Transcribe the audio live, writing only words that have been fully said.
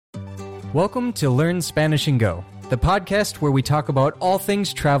Welcome to Learn Spanish and Go, the podcast where we talk about all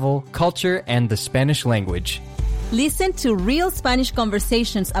things travel, culture, and the Spanish language. Listen to real Spanish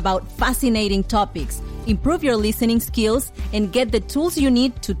conversations about fascinating topics, improve your listening skills, and get the tools you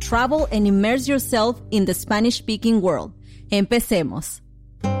need to travel and immerse yourself in the Spanish-speaking world. Empecemos.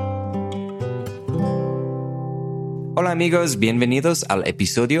 Hola amigos, bienvenidos al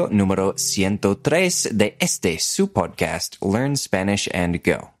episodio número 103 de su podcast, Learn Spanish and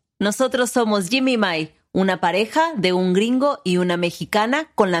Go. Nosotros somos Jimmy y Mai, una pareja de un gringo y una mexicana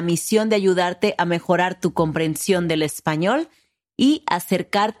con la misión de ayudarte a mejorar tu comprensión del español y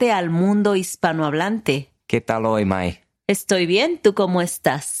acercarte al mundo hispanohablante. ¿Qué tal hoy, Mai? Estoy bien, ¿tú cómo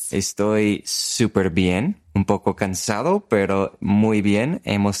estás? Estoy súper bien, un poco cansado, pero muy bien.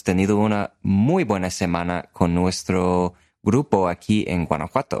 Hemos tenido una muy buena semana con nuestro grupo aquí en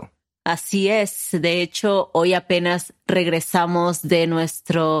Guanajuato. Así es. De hecho, hoy apenas regresamos de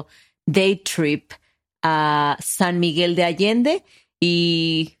nuestro day trip a San Miguel de Allende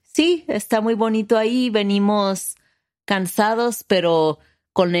y sí, está muy bonito ahí. Venimos cansados, pero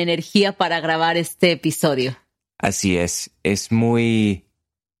con energía para grabar este episodio. Así es muy,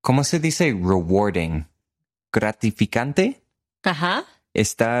 ¿cómo se dice? Rewarding, gratificante. Ajá.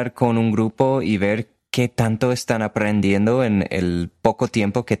 Estar con un grupo y ver qué tanto están aprendiendo en el poco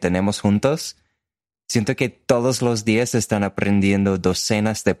tiempo que tenemos juntos. Siento que todos los días están aprendiendo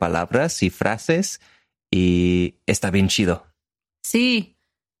docenas de palabras y frases y está bien chido. Sí,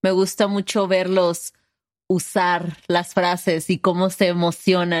 me gusta mucho verlos usar las frases y cómo se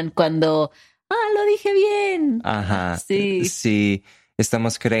emocionan cuando, lo dije bien. Ajá. Sí.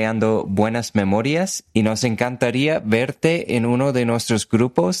 Estamos creando buenas memorias y nos encantaría verte en uno de nuestros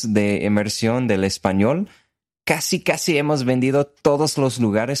grupos de inmersión del español. Casi hemos vendido todos los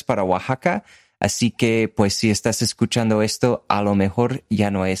lugares para Oaxaca, así que pues si estás escuchando esto, a lo mejor ya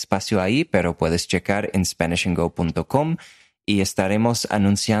no hay espacio ahí, pero puedes checar en SpanishAndGo.com y estaremos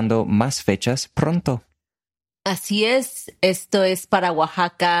anunciando más fechas pronto. Así es, esto es para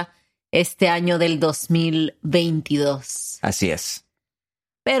Oaxaca este año del 2022. Así es.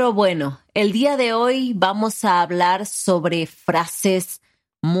 Pero bueno, el día de hoy vamos a hablar sobre frases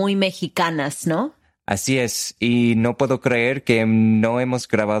muy mexicanas, ¿no? Así es, y no puedo creer que no hemos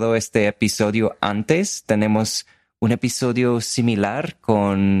grabado este episodio antes. Tenemos un episodio similar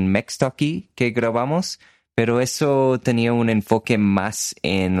con Mextalky que grabamos, pero eso tenía un enfoque más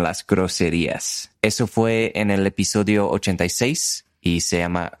en las groserías. Eso fue en el episodio 86 y se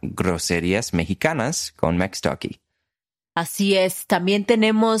llama Groserías Mexicanas con Mextalky. Así es, también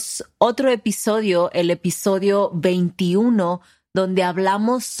tenemos otro episodio, el episodio 21, donde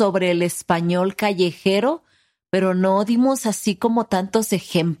hablamos sobre el español callejero, pero no dimos así como tantos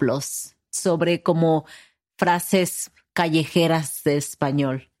ejemplos sobre como frases callejeras de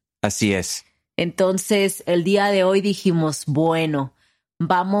español. Así es. Entonces, el día de hoy dijimos, bueno,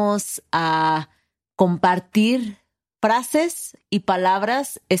 vamos a compartir frases y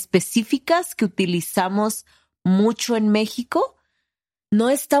palabras específicas que utilizamos mucho en México.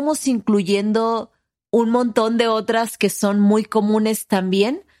 No estamos incluyendo un montón de otras que son muy comunes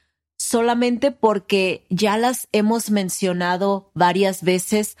también, solamente porque ya las hemos mencionado varias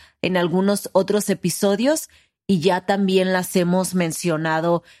veces en algunos otros episodios y ya también las hemos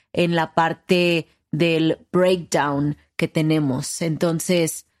mencionado en la parte del breakdown que tenemos.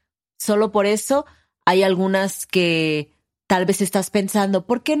 Entonces, solo por eso hay algunas que tal vez estás pensando,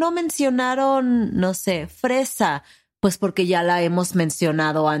 ¿por qué no mencionaron, no sé, fresa? Pues porque ya la hemos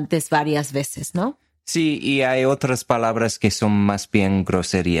mencionado antes varias veces, ¿no? Sí, y hay otras palabras que son más bien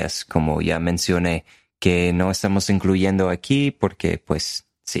groserías, como ya mencioné, que no estamos incluyendo aquí porque, pues,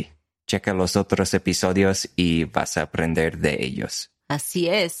 sí, checa los otros episodios y vas a aprender de ellos. Así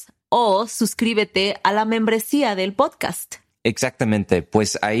es. O suscríbete a la membresía del podcast. Exactamente,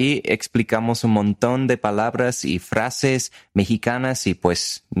 pues ahí explicamos un montón de palabras y frases mexicanas y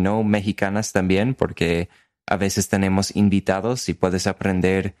pues no mexicanas también, porque a veces tenemos invitados y puedes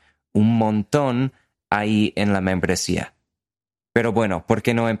aprender un montón ahí en la membresía. Pero bueno, ¿por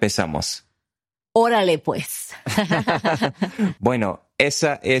qué no empezamos? Órale, pues. Bueno,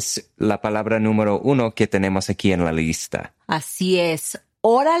 esa es la palabra número 1 que tenemos aquí en la lista. Así es.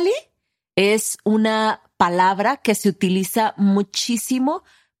 Órale es una palabra que se utiliza muchísimo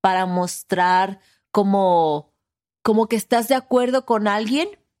para mostrar como que estás de acuerdo con alguien,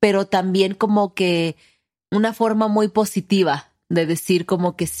 pero también como que una forma muy positiva de decir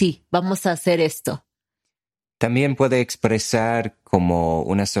como que sí, vamos a hacer esto. También puede expresar como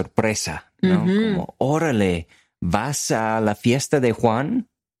una sorpresa, ¿no? Como, órale, ¿vas a la fiesta de Juan?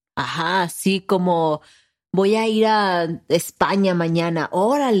 Ajá, sí, como voy a ir a España mañana.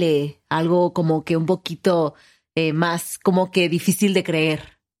 Órale, algo como que un poquito más como que difícil de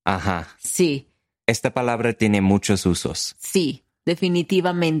creer. Ajá. Sí, Esta palabra tiene muchos usos. sí,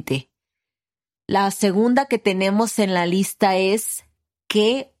 definitivamente. La segunda que tenemos en la lista es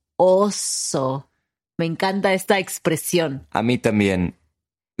 ¡qué oso! Me encanta esta expresión. A mí también.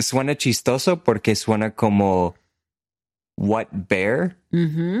 Suena chistoso porque suena como what bear.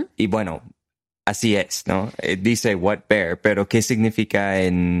 Ujú. Y bueno, así es, ¿no? Dice what bear, pero ¿qué significa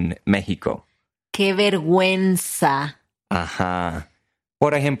en México? ¡Qué vergüenza! Ajá.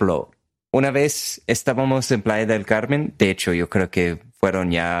 Por ejemplo, una vez estábamos en Playa del Carmen, de hecho yo creo que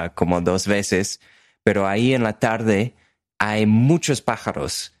fueron ya como 2 veces, pero ahí en la tarde hay muchos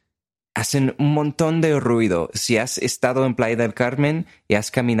pájaros. Hacen un montón de ruido. Si has estado en Playa del Carmen y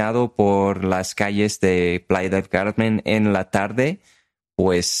has caminado por las calles de Playa del Carmen en la tarde,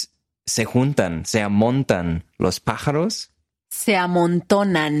 pues se juntan, se amontan los pájaros, Se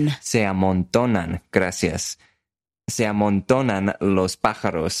amontonan. se amontonan, gracias. Se amontonan los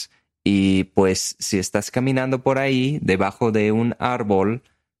pájaros y pues si estás caminando por ahí debajo de un árbol,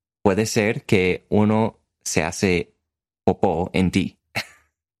 puede ser que uno se hace popó en ti.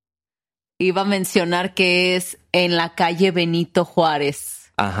 Iba a mencionar que es en la calle Benito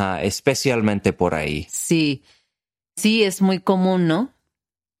Juárez. Ajá, especialmente por ahí. Sí, sí, es muy común, ¿no?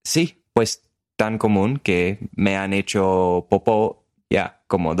 Sí, pues tan común que me han hecho popó ya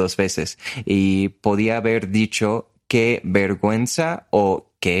como 2 veces y podía haber dicho qué vergüenza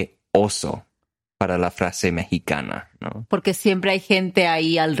o qué oso para la frase mexicana, ¿no? Porque siempre hay gente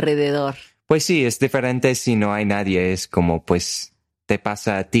ahí alrededor. Pues sí, es diferente si no hay nadie, es como pues te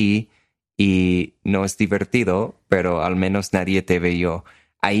pasa a ti y no es divertido, pero al menos nadie te ve yo.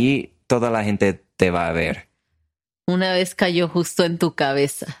 Ahí toda la gente te va a ver. Una vez cayó justo en tu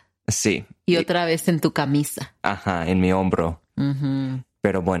cabeza Sí. y otra vez en tu camisa. Ajá, en mi hombro. Ujú.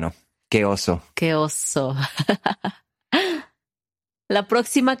 Pero bueno, qué oso. ¡Qué oso! La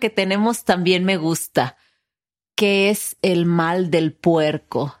próxima que tenemos también me gusta, que es el mal del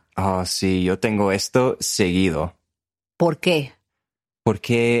puerco. Oh, sí, yo tengo esto seguido. ¿Por qué?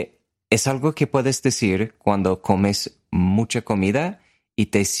 Porque es algo que puedes decir cuando comes mucha comida y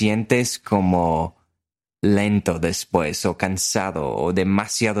te sientes como lento después, o cansado, o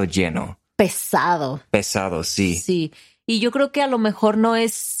demasiado lleno. Pesado. Pesado, sí. Sí. Y yo creo que a lo mejor no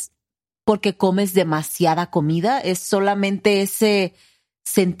es porque comes demasiada comida, es solamente ese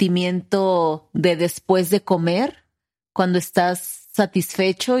sentimiento de después de comer, cuando estás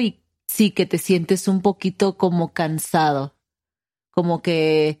satisfecho y sí que te sientes un poquito como cansado, como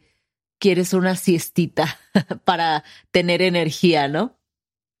que quieres una siestita para tener energía, ¿no?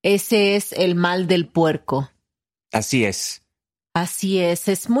 Ese es el mal del puerco. Así es. Así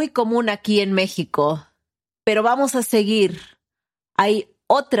es muy común aquí en México. Pero vamos a seguir. Hay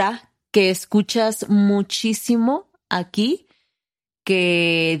otra que escuchas muchísimo aquí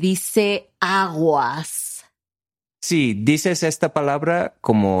que dice aguas. Sí, dices esta palabra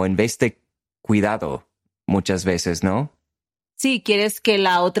como en vez de cuidado muchas veces, ¿no? Sí, quieres que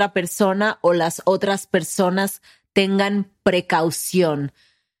la otra persona o las otras personas tengan precaución.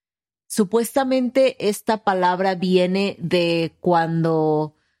 Supuestamente esta palabra viene de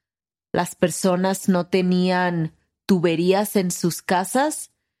cuando las personas no tenían tuberías en sus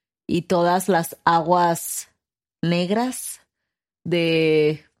casas y todas las aguas negras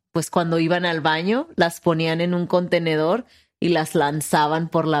de, pues cuando iban al baño, las ponían en un contenedor y las lanzaban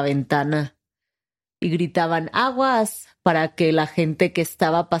por la ventana y gritaban aguas para que la gente que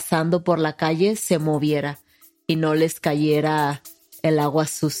estaba pasando por la calle se moviera y no les cayera el agua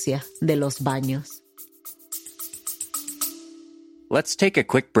sucia de los baños. Let's take a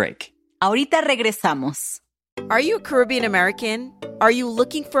quick break. Ahorita regresamos. Are you a Caribbean American? Are you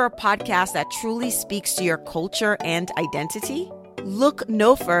looking for a podcast that truly speaks to your culture and identity? Look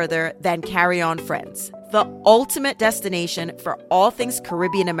no further than Carry On Friends, the ultimate destination for all things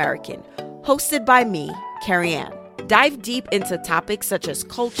Caribbean American, hosted by me, Carrie Ann. Dive deep into topics such as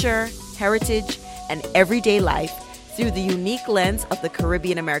culture, heritage, and everyday life through the unique lens of the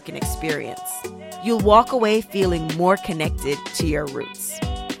Caribbean American experience. You'll walk away feeling more connected to your roots.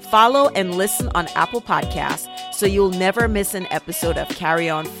 Follow and listen on Apple Podcasts so you'll never miss an episode of Carry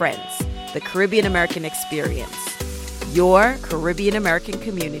On Friends, the Caribbean American experience. Your Caribbean American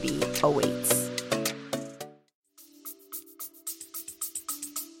community awaits.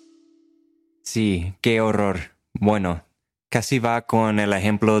 Sí, qué horror. Bueno, casi va con el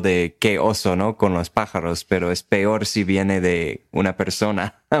ejemplo de qué oso, ¿no? Con los pájaros, pero es peor si viene de una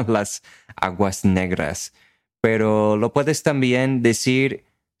persona, las aguas negras. Pero lo puedes también decir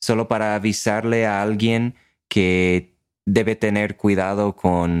solo para avisarle a alguien que debe tener cuidado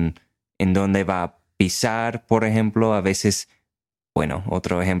con en dónde va a pisar, por ejemplo. A veces, bueno,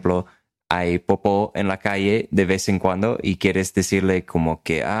 otro ejemplo, hay popó en la calle de vez en cuando y quieres decirle como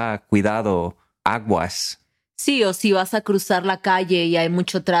que, cuidado, aguas. Sí, o si vas a cruzar la calle y hay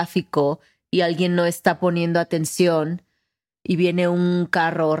mucho tráfico y alguien no está poniendo atención y viene un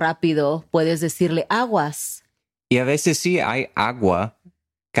carro rápido, puedes decirle aguas. Y a veces sí hay agua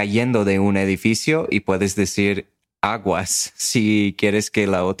cayendo de un edificio y puedes decir aguas si quieres que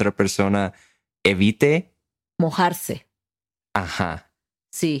la otra persona evite. Mojarse. Ajá.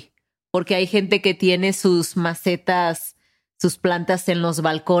 Sí, porque hay gente que tiene sus macetas, sus plantas en los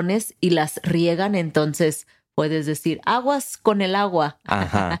balcones y las riegan, entonces puedes decir aguas con el agua.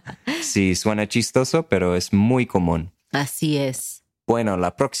 Ajá. Sí, suena chistoso, pero es muy común. Así es. Bueno,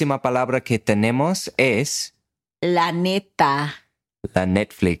 la próxima palabra que tenemos es La neta. la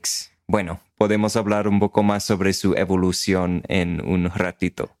Netflix. Bueno, podemos hablar un poco más sobre su evolución en un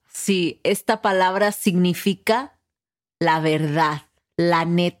ratito. Sí, esta palabra significa la verdad, la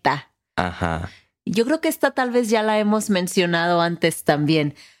neta. Ajá. Yo creo que esta tal vez ya la hemos mencionado antes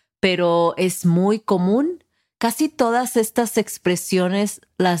también, pero es muy común. Casi todas estas expresiones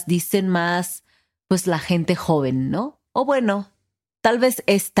las dicen más, pues, la gente joven, ¿no? O bueno, tal vez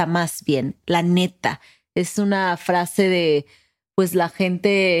esta más bien, la neta. Es una frase de, pues, la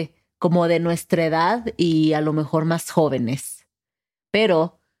gente como de nuestra edad y a lo mejor más jóvenes.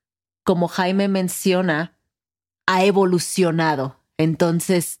 Pero, como Jaime menciona, ha evolucionado.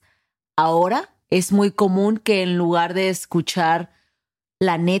 Entonces, ahora es muy común que en lugar de escuchar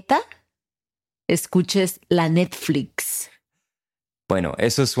la neta, escuches la Netflix. Bueno,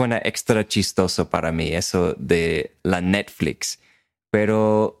 eso suena extra chistoso para mí, eso de la Netflix.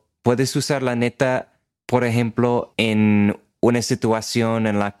 Pero puedes usar la neta, por ejemplo, en una situación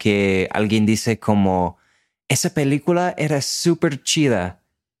en la que alguien dice como, esa película era súper chida.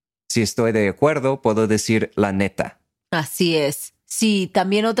 Si estoy de acuerdo, puedo decir la neta. Así es. Sí,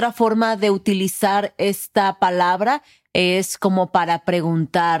 también otra forma de utilizar esta palabra es como para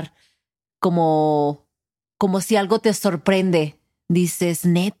preguntar, como si algo te sorprende. Dices,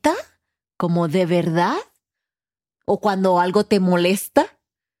 ¿neta? ¿Como de verdad? O cuando algo te molesta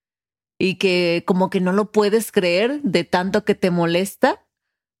y que como que no lo puedes creer de tanto que te molesta,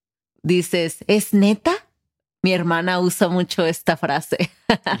 dices, ¿es neta? Mi hermana usa mucho esta frase.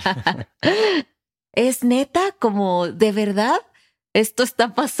 ¿Es neta? ¿Como de verdad? ¿Esto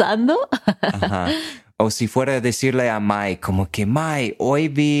está pasando? Ajá. O si fuera a decirle a Mai, como que Mai, hoy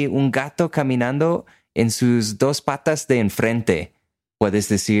vi un gato caminando en sus dos patas de enfrente. Puedes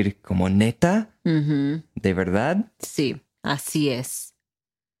decir como neta, ¿de verdad? Sí, así es.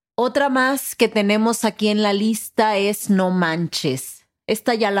 Otra más que tenemos aquí en la lista es no manches.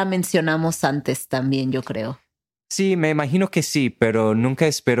 Esta ya la mencionamos antes también, yo creo. Sí, me imagino que sí, pero nunca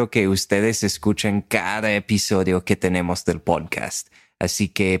espero que ustedes escuchen cada episodio que tenemos del podcast. Así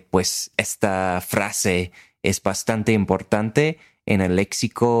que, pues, esta frase es bastante importante en el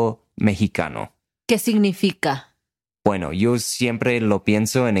léxico mexicano. ¿Qué significa? Bueno, yo siempre lo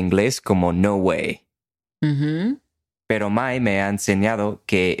pienso en inglés como no way. Pero Mai me ha enseñado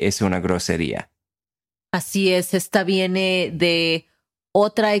que es una grosería. Así es, esta viene de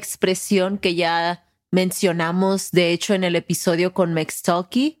otra expresión que ya mencionamos, de hecho, en el episodio con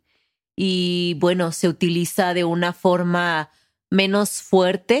Mextalky. Y bueno, se utiliza de una forma menos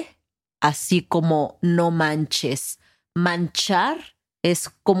fuerte, así como no manches. Manchar es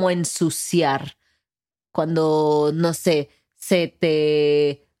como ensuciar. Cuando, no sé, se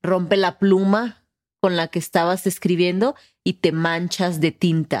te rompe la pluma con la que estabas escribiendo y te manchas de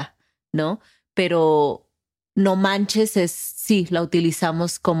tinta, ¿no? Pero no manches es, sí, la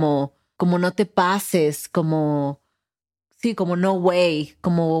utilizamos como no te pases, como, sí, como no way,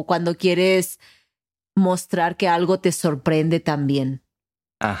 como cuando quieres mostrar que algo te sorprende también.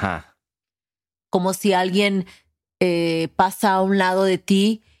 Ajá. Como si alguien pasa a un lado de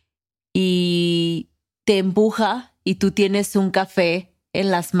ti y te empuja y tú tienes un café en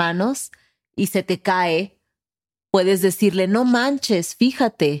las manos y se te cae, puedes decirle, no manches,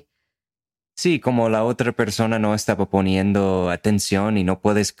 fíjate. Sí, como la otra persona no estaba poniendo atención y no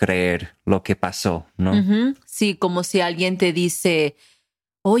puedes creer lo que pasó, ¿no? Sí, como si alguien te dice,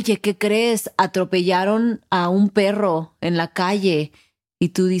 oye, ¿qué crees? Atropellaron a un perro en la calle y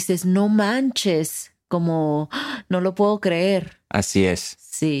tú dices, no manches, como, no lo puedo creer. Así es.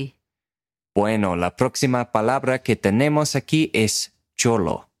 Sí. Bueno, la próxima palabra que tenemos aquí es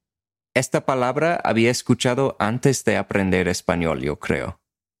cholo. Esta palabra había escuchado antes de aprender español, yo creo.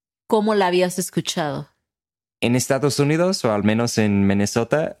 ¿Cómo la habías escuchado? En Estados Unidos, o al menos en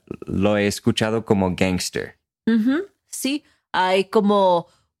Minnesota, lo he escuchado como gangster. Ujú, sí, hay como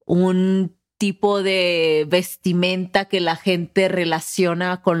un tipo de vestimenta que la gente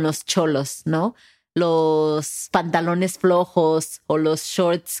relaciona con los cholos, ¿no? Los pantalones flojos o los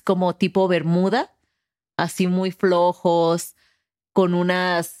shorts como tipo bermuda, así muy flojos, con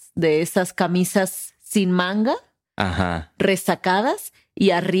unas de esas camisas sin manga, Ajá, resacadas,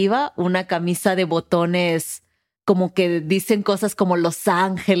 y arriba una camisa de botones como que dicen cosas como Los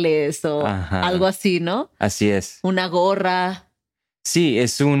Ángeles o Ajá. algo así, ¿no? así es. Una gorra, Sí,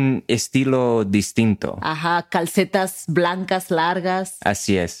 es un estilo distinto. ajá, calcetas blancas largas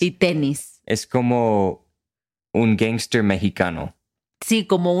Así es. y tenis. Es como un gangster mexicano. Sí,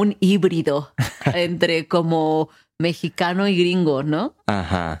 como un híbrido entre como mexicano y gringo, ¿no?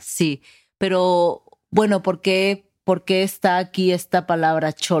 Ajá. Sí, pero bueno, por qué está aquí esta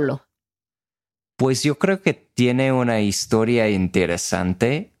palabra cholo? Pues yo creo que tiene una historia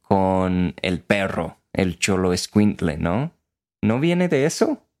interesante con el perro, el cholo escuintle, ¿no? ¿No viene de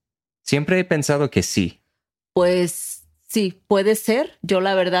eso? Siempre he pensado que sí. Pues sí, puede ser. Yo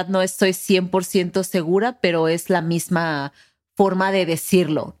la verdad no estoy 100% segura, pero es la misma forma de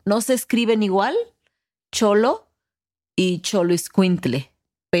decirlo. No se escriben igual, cholo y choloescuintle,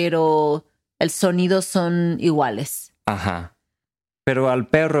 pero el sonido son iguales. Ajá. Pero al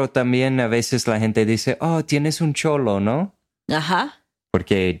perro también a veces la gente dice, oh, tienes un cholo, ¿no? Ajá.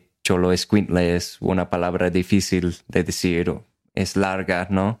 Porque cholo escuintle es una palabra difícil de decir, o es larga,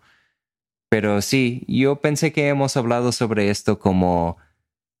 ¿no? Pero sí, yo pensé que hemos hablado sobre esto como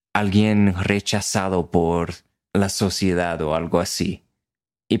alguien rechazado por la sociedad o algo así.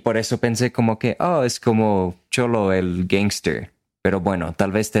 Y por eso pensé como que, oh, es como cholo el gangster. Pero bueno,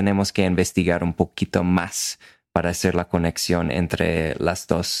 tal vez tenemos que investigar un poquito más para hacer la conexión entre las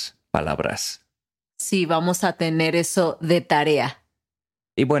dos palabras. Sí, vamos a tener eso de tarea.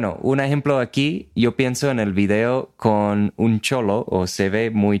 Y bueno, un ejemplo aquí, yo pienso en el video con un cholo, o se ve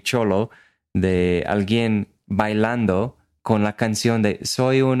muy cholo, de alguien bailando con la canción de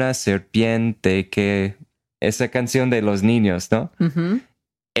Soy una serpiente, que esa canción de los niños, ¿no? Ujú.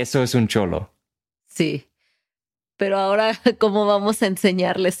 Eso es un cholo. Sí. Pero ahora, ¿cómo vamos a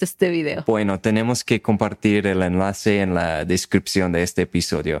enseñarles este video? Bueno, tenemos que compartir el enlace en la descripción de este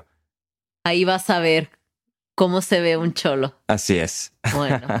episodio. Ahí vas a ver cómo se ve un cholo. Así es.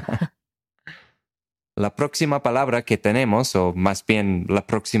 Bueno, La próxima palabra que tenemos, o más bien la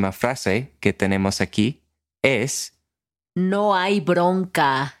próxima frase que tenemos aquí, es... no hay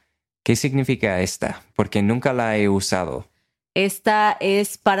bronca. ¿Qué significa esta? Porque nunca la he usado. Esta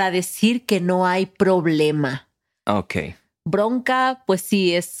es para decir que no hay problema. Ok. Bronca, pues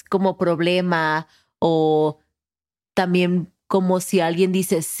sí, es como problema o también como si alguien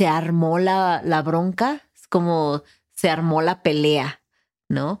dice se armó la bronca, es como se armó la pelea,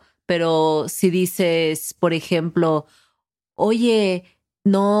 ¿no? Pero si dices, por ejemplo, oye,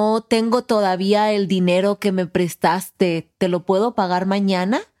 no tengo todavía el dinero que me prestaste, ¿te lo puedo pagar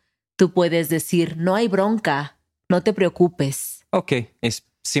mañana? Tú puedes decir, no hay bronca, no te preocupes. Ok, es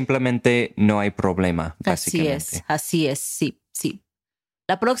simplemente no hay problema, básicamente. Así es, sí, sí.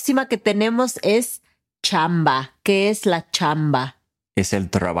 La próxima que tenemos es chamba. ¿Qué es la chamba? Es el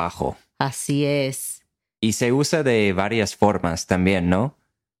trabajo. Así es. Y se usa de varias formas también, ¿no?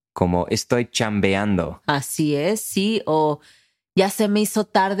 Como estoy chambeando. Así es, sí. O ya se me hizo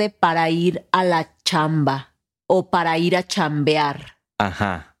tarde para ir a la chamba o para ir a chambear.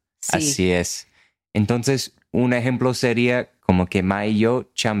 Ajá, Sí. así es. Entonces, un ejemplo sería como que Mai y yo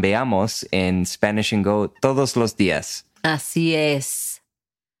chambeamos en Spanish and Go todos los días. Así es.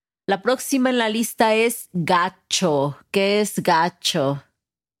 La próxima en la lista es gacho. ¿Qué es gacho?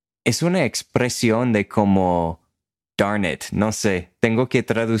 Es una expresión de como darn it, no sé. Tengo que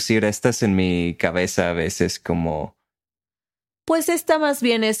traducir estas en mi cabeza a veces como Pues esta más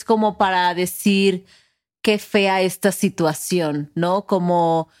bien es como para decir qué fea esta situación, ¿no?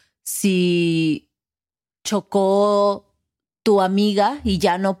 Como si chocó tu amiga y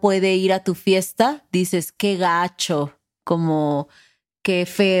ya no puede ir a tu fiesta, dices qué gacho, como qué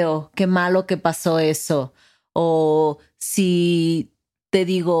feo, qué malo que pasó eso. O si te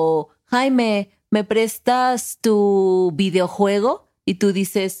digo, Jaime, ¿me prestas tu videojuego? Y tú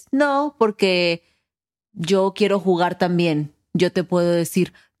dices, no, porque yo quiero jugar también. Yo te puedo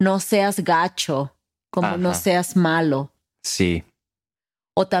decir, no seas gacho, como no Ajá. seas malo. sí.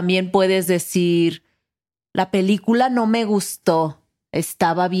 O también puedes decir, la película no me gustó,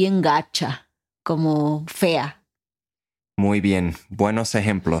 estaba bien gacha, como fea. Muy bien, buenos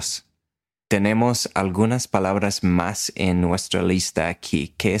ejemplos. Tenemos algunas palabras más en nuestra lista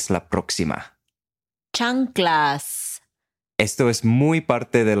aquí. ¿Qué es la próxima? Chanclas. Esto es muy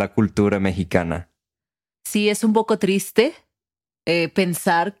parte de la cultura mexicana. Sí, es un poco triste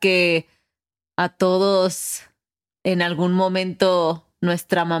pensar que a todos en algún momento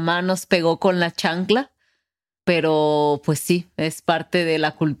nuestra mamá nos pegó con la chancla, pero pues sí, es parte de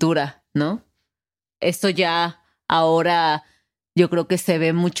la cultura, ¿no? Esto ya ahora yo creo que se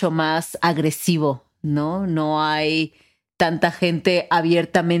ve mucho más agresivo, ¿no? No hay tanta gente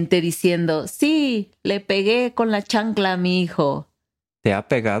abiertamente diciendo, sí, le pegué con la chancla a mi hijo. ¿Te ha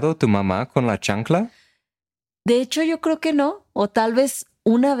pegado tu mamá con la chancla? De hecho, yo creo que no. O tal vez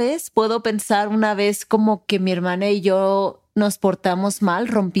una vez, puedo pensar una vez como que mi hermana y yo nos portamos mal,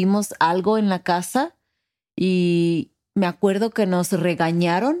 rompimos algo en la casa y me acuerdo que nos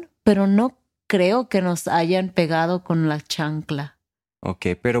regañaron, pero no creo que nos hayan pegado con la chancla. Ok,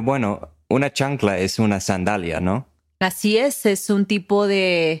 pero bueno, una chancla es una sandalia, ¿no? Así es un tipo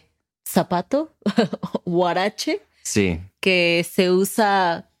de zapato, huarache, Sí. que se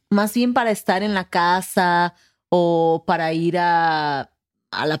usa más bien para estar en la casa o para ir a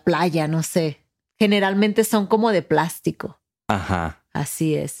la playa, no sé. Generalmente son como de plástico. Ajá.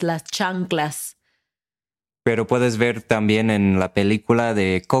 Así es, las chanclas. Pero puedes ver también en la película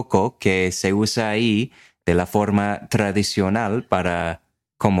de Coco que se usa ahí de la forma tradicional para,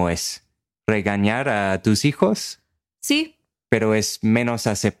 ¿cómo es? Regañar a tus hijos, Sí, pero es menos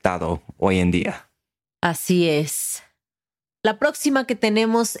aceptado hoy en día. así es. La próxima que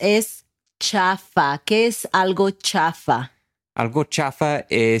tenemos es chafa. ¿Qué es algo chafa? Algo chafa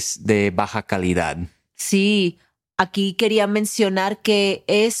es de baja calidad. Sí, aquí quería mencionar que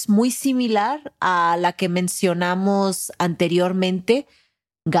es muy similar a la que mencionamos anteriormente,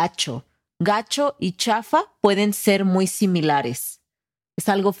 gacho. Gacho y chafa pueden ser muy similares. Es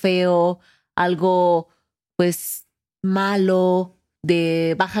algo feo, algo pues malo,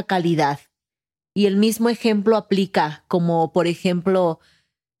 de baja calidad. Y el mismo ejemplo aplica, como por ejemplo,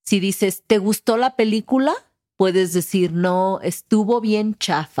 si dices, ¿te gustó la película? Puedes decir, no, estuvo bien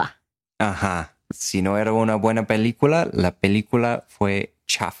chafa. Ajá. Si no era una buena película, la película fue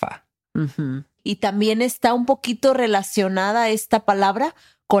chafa. Ujú. Y también está un poquito relacionada esta palabra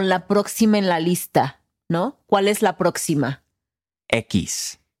con la próxima en la lista, ¿no? ¿Cuál es la próxima?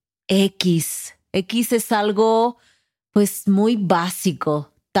 X. X. X es algo, pues, muy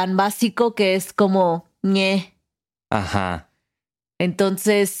básico. Tan básico que es como, ñe. Ajá.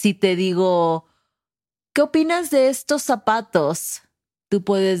 Entonces, si te digo, ¿qué opinas de estos zapatos? Tú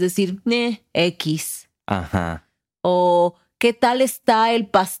puedes decir, X. Ajá. O, ¿qué tal está el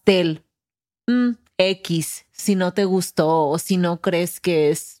pastel? X, si no te gustó o si no crees que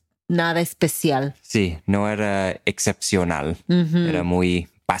es nada especial. Sí, no era excepcional. Ujú. Era muy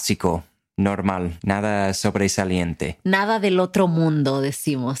básico, normal, nada sobresaliente. Nada del otro mundo,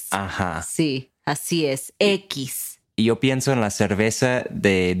 decimos. Ajá. Sí, así es. X. Y yo pienso en la cerveza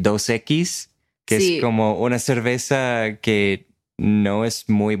de 2X, que Sí. es como una cerveza que no es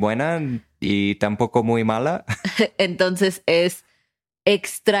muy buena y tampoco muy mala. Entonces es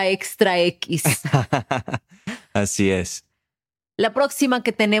extra, extra X. Así es. La próxima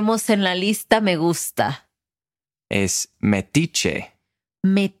que tenemos en la lista me gusta. Es metiche.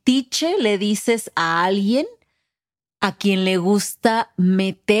 Metiche le dices a alguien a quien le gusta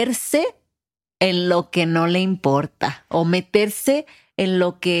meterse en lo que no le importa o meterse en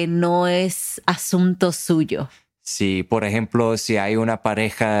lo que no es asunto suyo. Si, por ejemplo, si hay una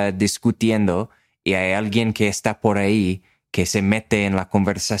pareja discutiendo y hay alguien que está por ahí que se mete en la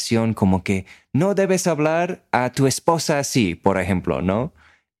conversación como que no debes hablar a tu esposa así, por ejemplo, ¿no?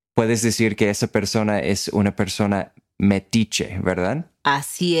 Puedes decir que esa persona es una persona metiche, ¿verdad?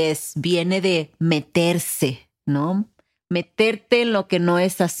 Así es, viene de meterse, ¿no? Meterte en lo que no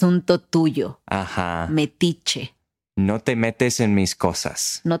es asunto tuyo. Ajá. Metiche. No te metes en mis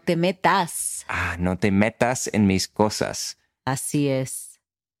cosas. No te metas. No te metas en mis cosas. Así es.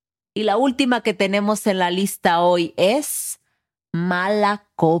 Y la última que tenemos en la lista hoy es mala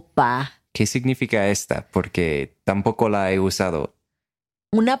copa. ¿Qué significa esta? Porque tampoco la he usado.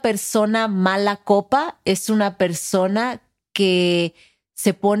 Una persona mala copa es una persona que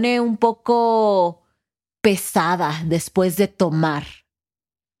se pone un poco pesada después de tomar.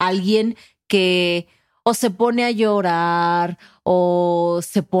 Alguien que o se pone a llorar o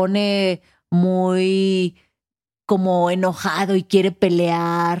se pone muy como enojado y quiere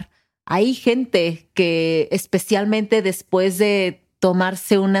pelear. Hay gente que especialmente después de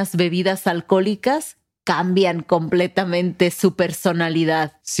tomarse unas bebidas alcohólicas cambian completamente su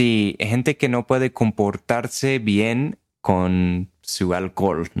personalidad. Sí, gente que no puede comportarse bien con su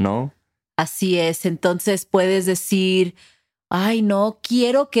alcohol, ¿no? Así es, entonces puedes decir, ay no,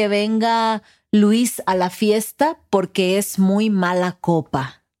 quiero que venga Luis a la fiesta porque es muy mala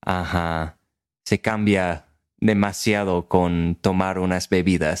copa. Ajá. Se cambia demasiado con tomar unas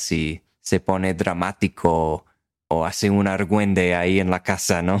bebidas y se pone dramático o hace un argüende ahí en la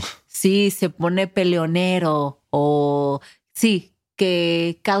casa, ¿no? Sí, se pone peleonero o sí,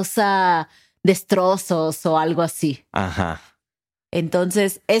 que causa destrozos o algo así. Ajá.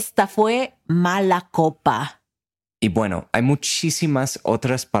 Entonces, esta fue mala copa. Y bueno, hay muchísimas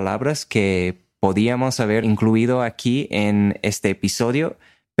otras palabras que podíamos haber incluido aquí en este episodio,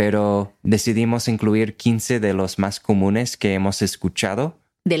 pero decidimos incluir 15 de los más comunes que hemos escuchado.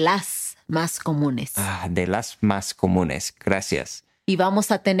 De las más comunes. De las más comunes. Gracias. Y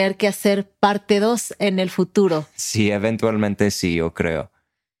vamos a tener que hacer parte 2 en el futuro. Sí, eventualmente sí, yo creo.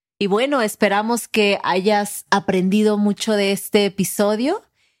 Y bueno, esperamos que hayas aprendido mucho de este episodio.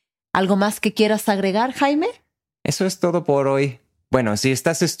 ¿Algo más que quieras agregar, Jaime? Eso es todo por hoy. Bueno, si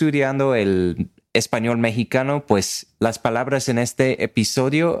estás estudiando el español mexicano, pues las palabras en este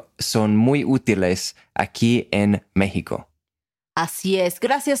episodio son muy útiles aquí en México. Así es.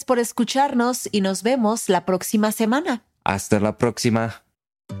 Gracias por escucharnos y nos vemos la próxima semana. Hasta la próxima.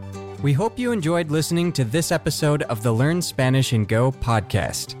 We hope you enjoyed listening to this episode of the Learn Spanish and Go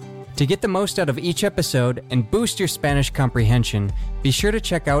podcast. To get the most out of each episode and boost your Spanish comprehension, be sure to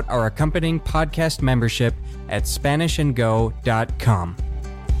check out our accompanying podcast membership at SpanishAndGo.com.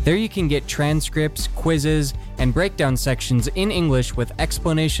 There you can get transcripts, quizzes, and breakdown sections in English with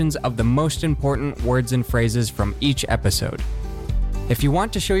explanations of the most important words and phrases from each episode. If you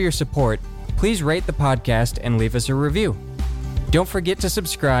want to show your support, please rate the podcast and leave us a review. Don't forget to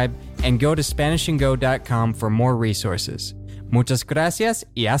subscribe and go to SpanishAndGo.com for more resources. Muchas gracias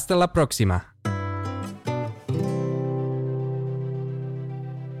y hasta la próxima.